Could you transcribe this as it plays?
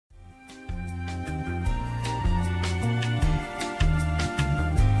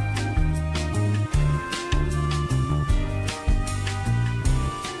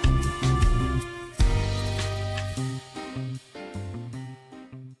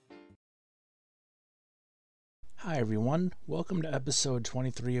Hi everyone, welcome to episode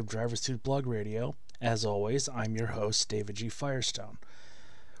 23 of Driver's Tooth Blog Radio. As always, I'm your host, David G. Firestone.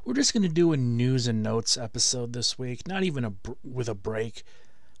 We're just going to do a news and notes episode this week, not even with a break.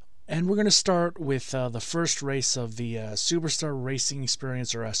 And we're going to start with the first race of the Superstar Racing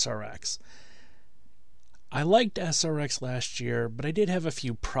Experience, or SRX. I liked SRX last year, but I did have a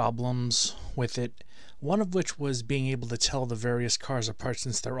few problems with it, one of which was being able to tell the various cars apart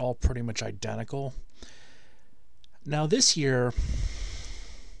since they're all pretty much identical. Now this year,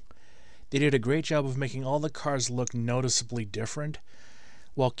 they did a great job of making all the cars look noticeably different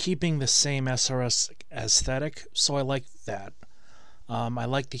while keeping the same SRX aesthetic, so I like that. I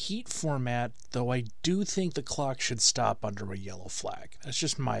like the heat format, though I do think the clock should stop under a yellow flag. That's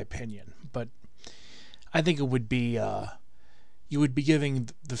just my opinion, but I think it would be, you would be giving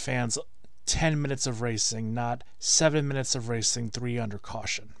the fans 10 minutes of racing, not 7 minutes of racing, 3 under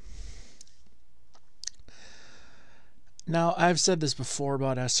caution. Now, I've said this before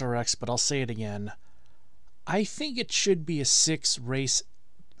about SRX, but I'll say it again. I think it should be a 6-race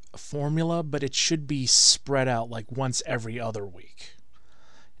formula, but it should be spread out like once every other week.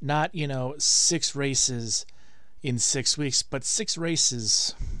 Not, 6 races in 6 weeks, but 6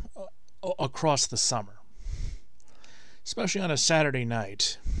 races across the summer. Especially on a Saturday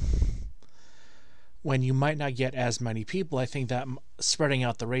night, when you might not get as many people. I think that spreading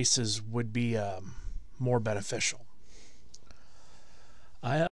out the races would be more beneficial.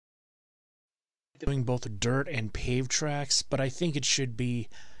 I doing both dirt and paved tracks, but I think it should be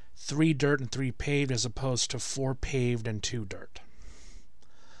 3 dirt and 3 paved as opposed to 4 paved and 2 dirt.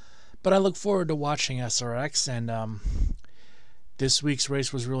 But I look forward to watching SRX, and this week's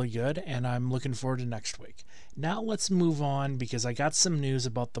race was really good, and I'm looking forward to next week. Now let's move on, because I got some news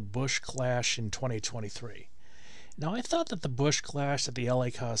about the Busch Clash in 2023. Now, I thought that the Busch Clash at the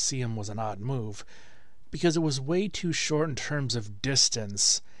LA Coliseum was an odd move, because it was way too short in terms of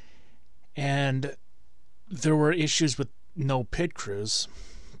distance, and there were issues with no pit crews,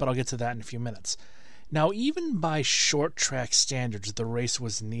 but I'll get to that in a few minutes. Now, even by short track standards, the race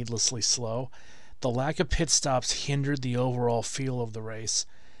was needlessly slow. The lack of pit stops hindered the overall feel of the race,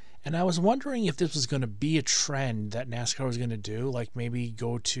 and I was wondering if this was going to be a trend that NASCAR was going to do, like maybe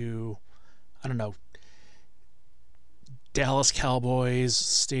go to, Dallas Cowboys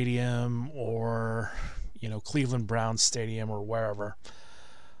Stadium or Cleveland Browns Stadium or wherever.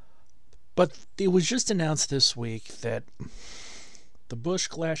 But it was just announced this week that the Busch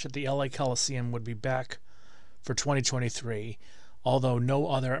Clash at the LA Coliseum would be back for 2023, although no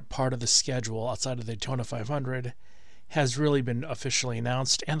other part of the schedule outside of the Daytona 500 has really been officially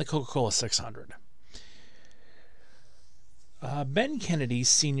announced, and the Coca-Cola 600. Ben Kennedy,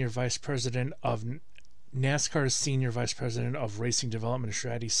 Senior Vice President of NASCAR's Senior Vice President of Racing Development and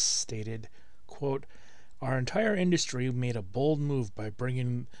Strategy, stated, quote, "Our entire industry made a bold move by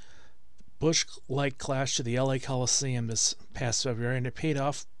bringing Busch-like Clash to the LA Coliseum this past February, and it paid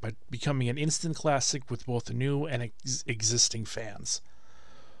off by becoming an instant classic with both new and existing fans.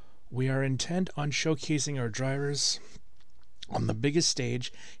 We are intent on showcasing our drivers on the biggest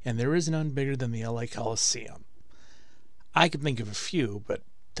stage, and there is none bigger than the LA Coliseum." I can think of a few, but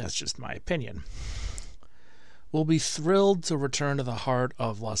that's just my opinion. "We'll be thrilled to return to the heart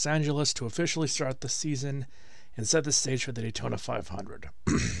of Los Angeles to officially start the season and set the stage for the Daytona 500.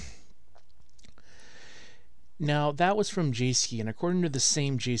 Now, that was from JC, and according to the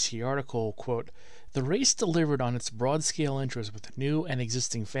same JC article, quote, "The race delivered on its broad-scale interest with new and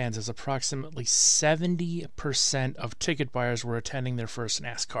existing fans, as approximately 70% of ticket buyers were attending their first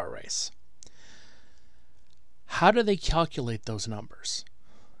NASCAR race." How do they calculate those numbers?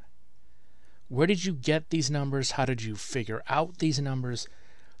 Where did you get these numbers? How did you figure out these numbers?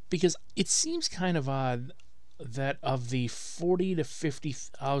 Because it seems kind of odd that of the 40 to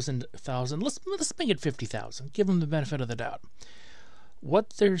 50,000, let's make it 50,000. Give them the benefit of the doubt. What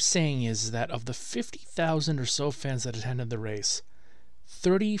they're saying is that of the 50,000 or so fans that attended the race,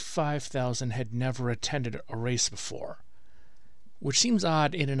 35,000 had never attended a race before, which seems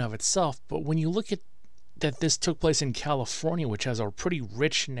odd in and of itself. But when you look at that this took place in California, which has a pretty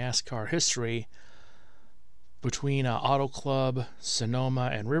rich NASCAR history between Auto Club, Sonoma,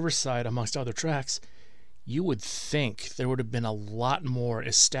 and Riverside, amongst other tracks, you would think there would have been a lot more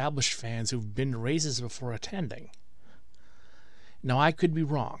established fans who've been to races before attending. Now, I could be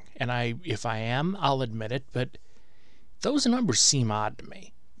wrong, and if I am, I'll admit it, but those numbers seem odd to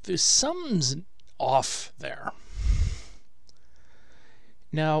me. There's something's off there.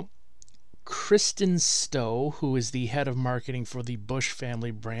 Now, Kristen Stowe, who is the head of marketing for the Busch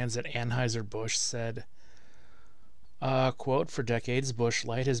family brands at Anheuser-Busch, said, Quote, "For decades, Busch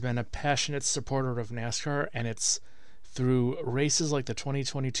Light has been a passionate supporter of NASCAR, and it's through races like the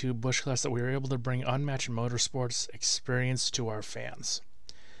 2022 Busch Clash that we were able to bring unmatched motorsports experience to our fans.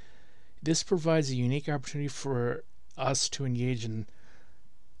 This provides a unique opportunity for us to engage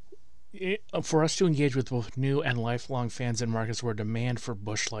with both new and lifelong fans in markets where demand for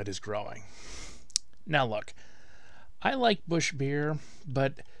Busch Light is growing." Now look, I like Busch beer,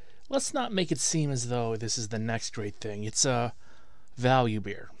 but let's not make it seem as though this is the next great thing. It's a value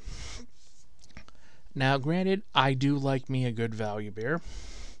beer. Now, granted, I do like me a good value beer.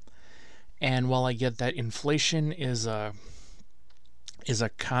 And while I get that inflation is a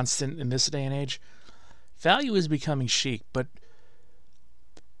constant in this day and age, value is becoming chic, but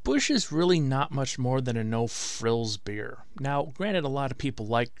Busch is really not much more than a no-frills beer. Now, granted, a lot of people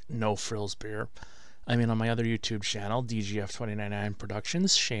like no-frills beer. I mean, on my other YouTube channel, DGF2099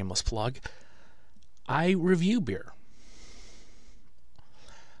 Productions, shameless plug, I review beer.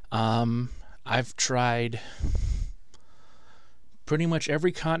 I've tried pretty much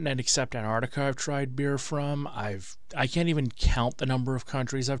every continent except Antarctica I've tried beer from. I can't even count the number of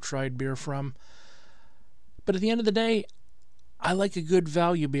countries I've tried beer from. But at the end of the day, I like a good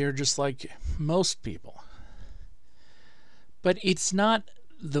value beer just like most people. But it's not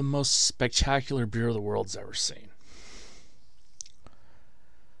the most spectacular beer the world's ever seen.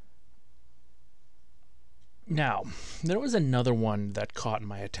 Now, there was another one that caught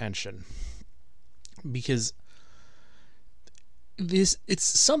my attention because it's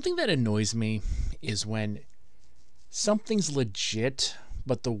something that annoys me is when something's legit,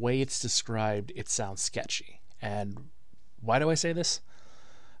 but the way it's described, it sounds sketchy. And why do I say this?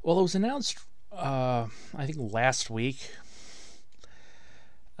 Well, it was announced, I think last week,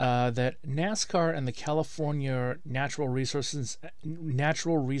 that NASCAR and the California Natural Resources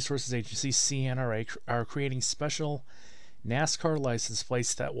Agency, CNRA, are creating special NASCAR license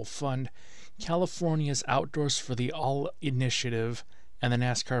plates that will fund California's Outdoors for the All initiative and the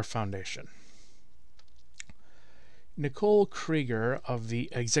NASCAR Foundation. Nicole Krieger, of the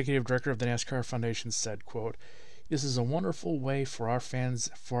executive director of the NASCAR Foundation, said, quote, "This is a wonderful way for our fans,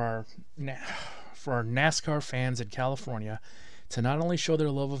 for our NASCAR fans in California to not only show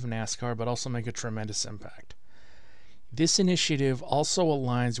their love of NASCAR, but also make a tremendous impact. This initiative also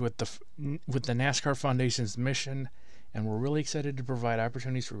aligns with the NASCAR Foundation's mission, and we're really excited to provide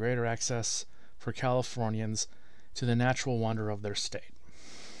opportunities for greater access for Californians to the natural wonder of their state."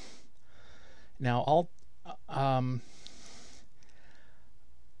 Now,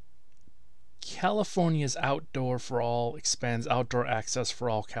 California's Outdoor for All expands outdoor access for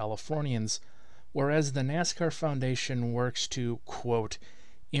all Californians, whereas the NASCAR Foundation works to, quote,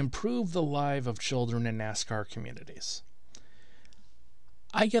 "improve the life of children in NASCAR communities."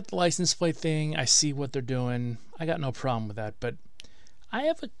 I get the license plate thing. I see what they're doing. I got no problem with that, but I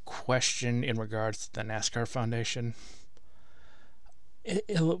have a question in regards to the NASCAR Foundation.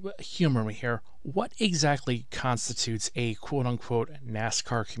 Humor me here. What exactly constitutes a quote-unquote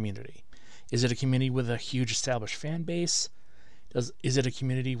NASCAR community? Is it a community with a huge established fan base? Is it a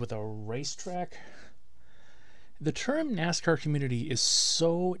community with a racetrack? The term NASCAR community is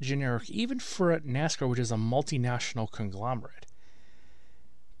so generic, even for NASCAR, which is a multinational conglomerate.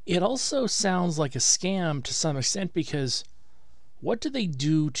 It also sounds like a scam to some extent, because what do they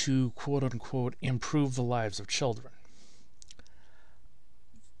do to quote-unquote improve the lives of children?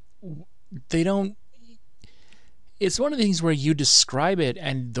 They don't. It's one of the things where you describe it,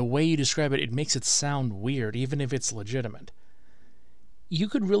 and the way you describe it, it makes it sound weird, even if it's legitimate. You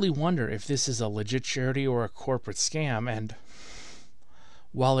could really wonder if this is a legit charity or a corporate scam. And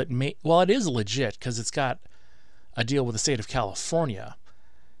while it is legit because it's got a deal with the state of California,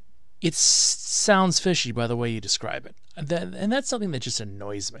 it sounds fishy by the way you describe it. And that's something that just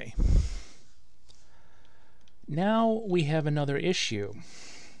annoys me. Now we have another issue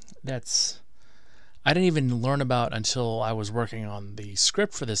that's I didn't even learn about until I was working on the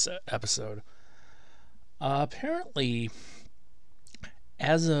script for this episode. Apparently,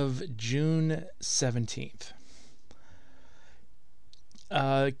 as of June 17th,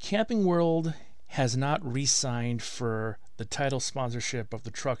 Camping World has not re-signed for the title sponsorship of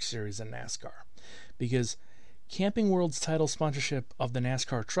the Truck Series in NASCAR, because Camping World's title sponsorship of the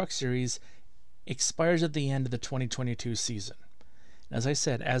NASCAR Truck Series expires at the end of the 2022 season. As I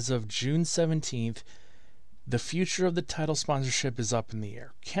said, as of June 17th, the future of the title sponsorship is up in the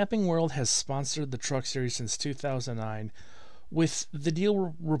air. Camping World has sponsored the Truck Series since 2009, with the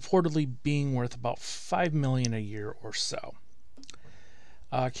deal reportedly being worth about $5 million a year or so.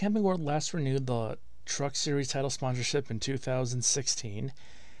 Camping World last renewed the Truck Series title sponsorship in 2016,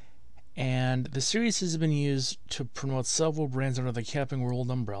 And the series has been used to promote several brands under the Camping World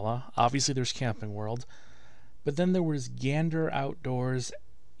umbrella. Obviously, there's Camping World, but then there was Gander Outdoors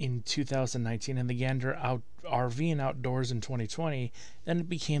in 2019 and the Gander RV and Outdoors in 2020. Then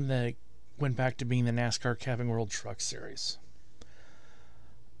it went back to being the NASCAR Camping World Truck Series.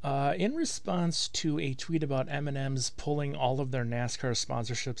 In response to a tweet about M&M's pulling all of their NASCAR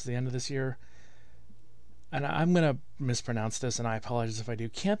sponsorships at the end of this year, and I'm going to mispronounce this, and I apologize if I do.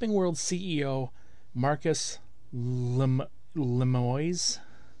 Camping World CEO Marcus Lemoyne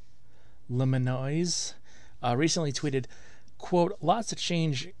recently tweeted, quote, "Lots of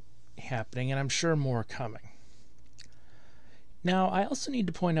change happening, and I'm sure more coming." Now, I also need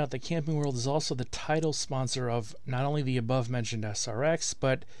to point out that Camping World is also the title sponsor of not only the above-mentioned SRX,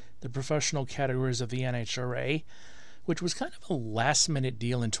 but the professional categories of the NHRA, which was kind of a last-minute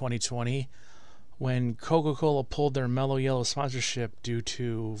deal in 2020 when Coca-Cola pulled their Mellow Yellow sponsorship due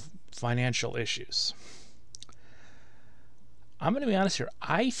to financial issues. I'm going to be honest here.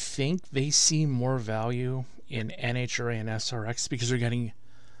 I think they see more value in NHRA and SRX because they're getting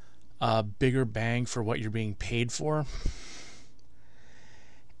a bigger bang for what you're being paid for.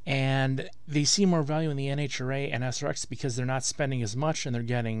 And they see more value in the NHRA and SRX because they're not spending as much and they're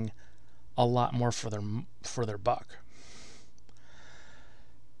getting a lot more for their buck.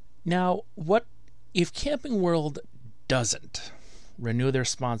 Now, what if Camping World doesn't renew their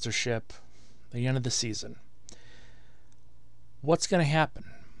sponsorship at the end of the season? What's going to happen?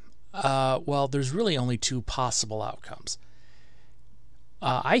 Well, there's really only two possible outcomes.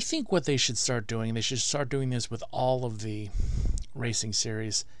 I think what they should start doing this with all of the racing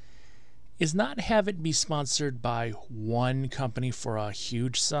series, is not have it be sponsored by one company for a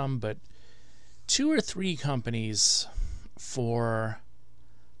huge sum, but 2 or 3 companies for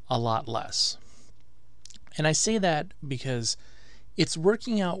a lot less. And I say that because it's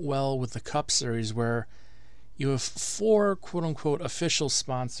working out well with the Cup Series, where you have 4 quote-unquote official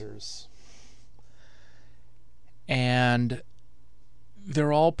sponsors, and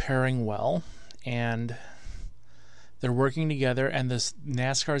they're all pairing well, and they're working together, and this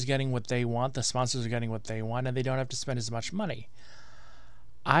NASCAR is getting what they want, the sponsors are getting what they want, and they don't have to spend as much money.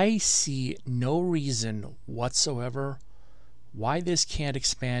 I see no reason whatsoever why this can't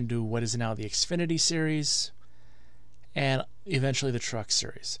expand to what is now the Xfinity Series and eventually the Truck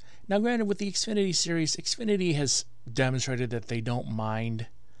Series. Now, granted, with the Xfinity Series, Xfinity has demonstrated that they don't mind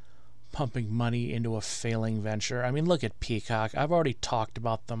pumping money into a failing venture. I mean, look at Peacock. I've already talked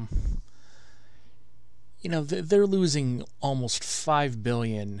about them. You know, they're losing almost $5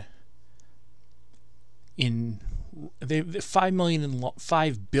 billion in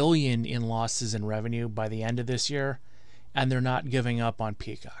 $5 billion in losses in revenue by the end of this year, and they're not giving up on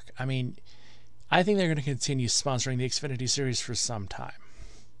Peacock. I mean, I think they're going to continue sponsoring the Xfinity Series for some time.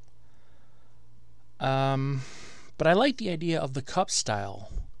 But I like the idea of the Cup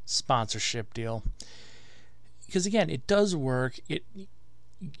style sponsorship deal because, again, it does work.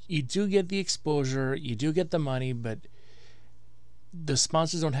 You do get the exposure, you do get the money, but the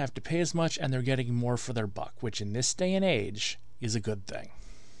sponsors don't have to pay as much, and they're getting more for their buck, which in this day and age is a good thing.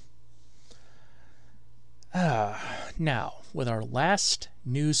 Now, with our last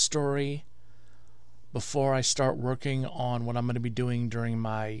news story before I start working on what I'm going to be doing during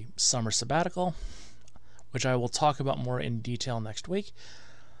my summer sabbatical, which I will talk about more in detail next week.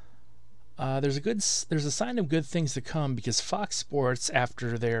 There's a sign of good things to come because Fox Sports,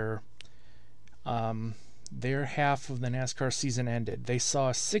 after their half of the NASCAR season ended, they saw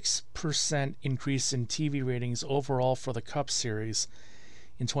a 6% increase in TV ratings overall for the Cup Series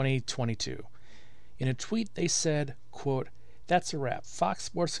in 2022. In a tweet, they said, quote, "That's a wrap. Fox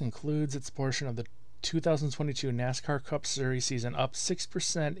Sports concludes its portion of the 2022 NASCAR Cup Series season up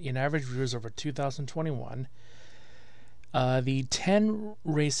 6% in average viewers over 2021. The 10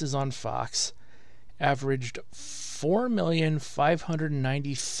 races on Fox averaged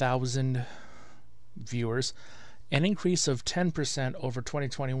 4,590,000 viewers, an increase of 10% over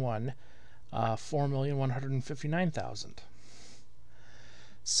 2021, 4,159,000.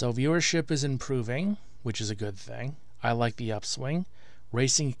 So viewership is improving, which is a good thing. I like the upswing.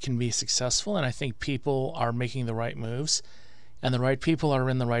 Racing can be successful, and I think people are making the right moves, and the right people are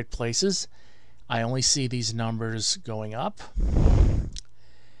in the right places. I only see these numbers going up.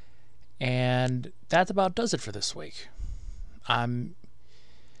 And that about does it for this week. I'm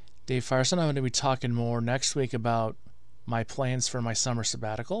Dave Firestone. I'm going to be talking more next week about my plans for my summer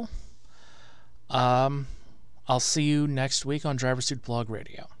sabbatical. I'll see you next week on Driver Suit Blog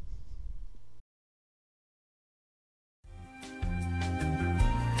Radio.